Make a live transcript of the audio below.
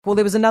Well,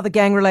 there was another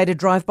gang-related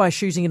drive-by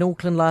shooting in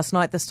Auckland last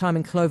night, this time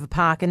in Clover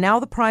Park, and now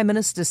the Prime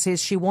Minister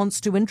says she wants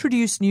to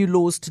introduce new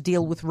laws to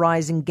deal with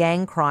rising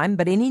gang crime,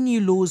 but any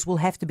new laws will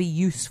have to be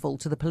useful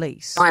to the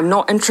police. I'm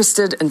not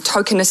interested in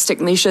tokenistic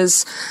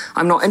measures.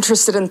 I'm not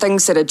interested in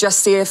things that are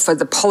just there for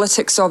the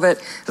politics of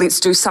it. Let's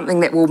do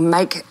something that will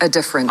make a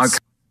difference. Okay.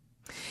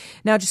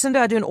 Now,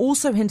 Jacinda Ardern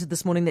also hinted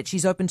this morning that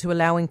she's open to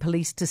allowing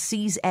police to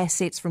seize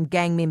assets from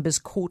gang members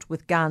caught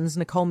with guns.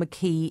 Nicole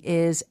McKee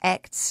is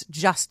ACT's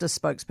Justice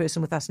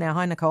spokesperson with us now.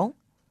 Hi, Nicole.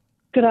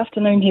 Good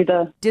afternoon,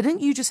 Heather. Didn't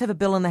you just have a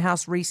bill in the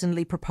House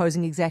recently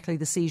proposing exactly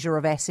the seizure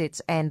of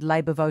assets and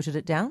Labor voted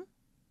it down?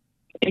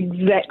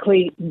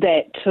 Exactly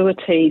that, to a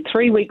T.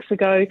 3 weeks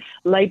ago,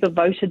 Labor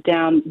voted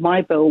down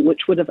my bill,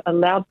 which would have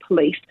allowed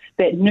police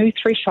that new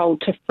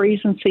threshold to freeze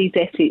and seize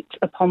assets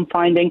upon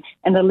finding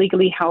an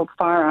illegally held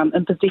firearm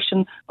in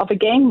possession of a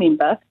gang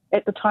member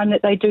at the time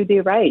that they do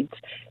their raids.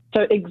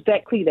 So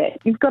exactly that.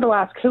 You've got to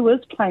ask who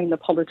is playing the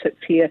politics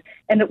here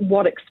and at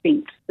what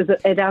expense? Is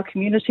it at our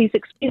community's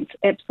expense?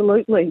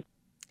 Absolutely.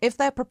 If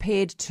they're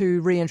prepared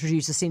to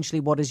reintroduce essentially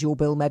what is your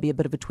bill, maybe a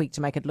bit of a tweak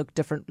to make it look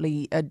different,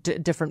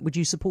 would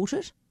you support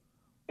it?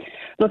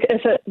 Look,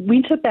 if it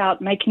went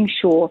about making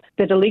sure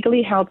that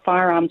illegally held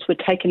firearms were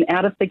taken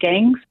out of the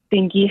gangs,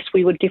 then yes,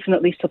 we would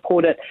definitely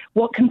support it.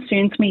 What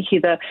concerns me,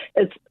 Heather,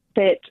 is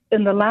that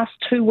in the last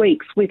 2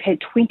 weeks we've had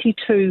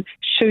 22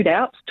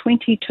 shootouts,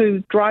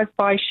 22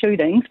 drive-by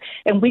shootings,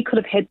 and we could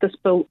have had this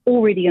bill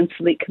already in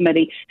Select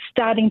Committee,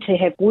 starting to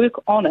have work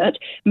on it,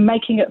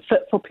 making it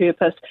fit for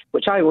purpose,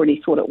 which I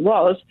already thought it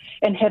was,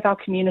 and have our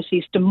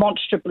communities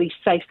demonstrably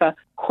safer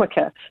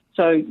quicker.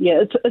 So,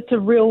 yeah, it's a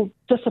real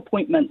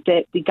disappointment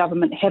that the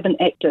government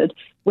haven't acted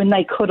when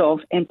they could have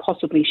and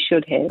possibly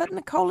should have. But,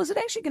 Nicole, is it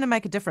actually going to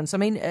make a difference? I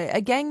mean, a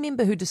gang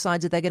member who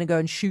decides that they're going to go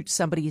and shoot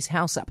somebody's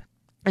house up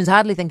is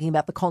hardly thinking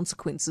about the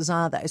consequences,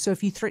 are they? So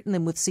if you threaten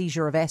them with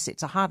seizure of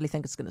assets, I hardly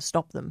think it's going to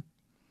stop them.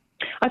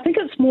 I think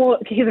it's more,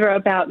 Heather,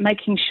 about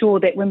making sure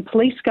that when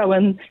police go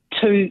in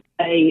to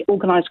a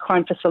organised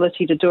crime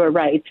facility to do a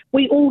raid,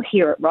 we all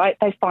hear it, right?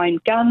 They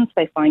find guns,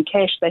 they find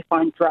cash, they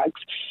find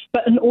drugs.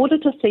 But in order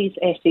to seize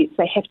assets,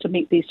 they have to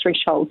meet these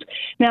thresholds.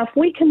 Now, if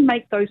we can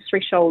make those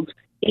thresholds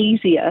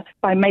easier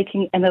by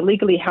making an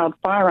illegally held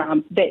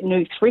firearm that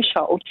new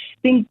threshold,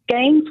 then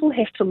gangs will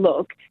have to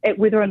look at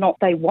whether or not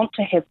they want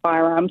to have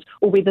firearms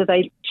or whether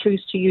they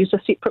choose to use a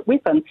separate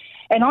weapon.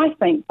 And I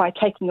think by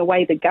taking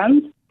away the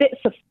guns,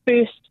 that's the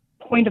first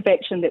point of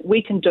action that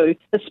we can do,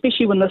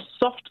 especially when the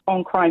soft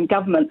on crime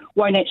government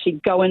won't actually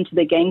go into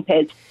the gang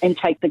pads and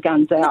take the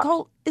guns out.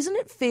 Nicole, isn't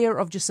it fair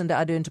of Jacinda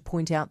Ardern to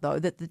point out, though,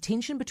 that the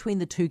tension between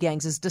the two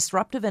gangs, as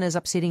disruptive and as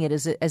upsetting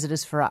as it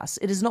is for us,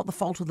 it is not the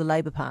fault of the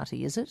Labor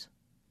Party, is it?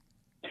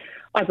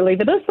 I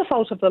believe it is the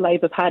fault of the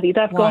Labor Party.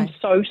 They've gone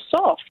so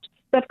soft.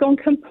 They've gone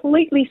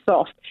completely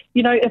soft.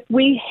 You know, if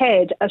we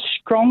had a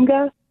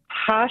stronger,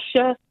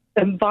 harsher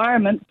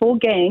environment for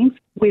gangs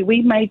where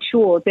we made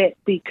sure that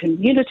the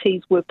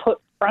communities were put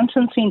front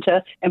and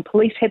centre and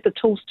police had the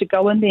tools to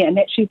go in there and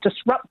actually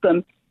disrupt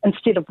them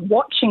instead of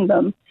watching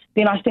them,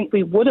 then I think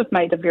we would have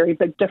made a very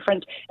big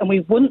difference and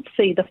we wouldn't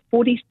see the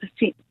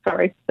 47%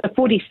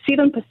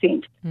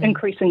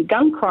 increase in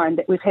gun crime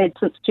that we've had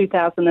since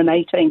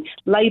 2018.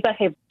 Labor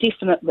have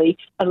definitely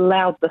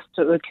allowed this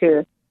to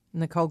occur.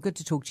 Nicole, good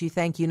to talk to you.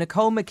 Thank you.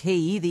 Nicole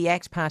McKee, the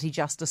ACT Party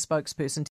Justice spokesperson.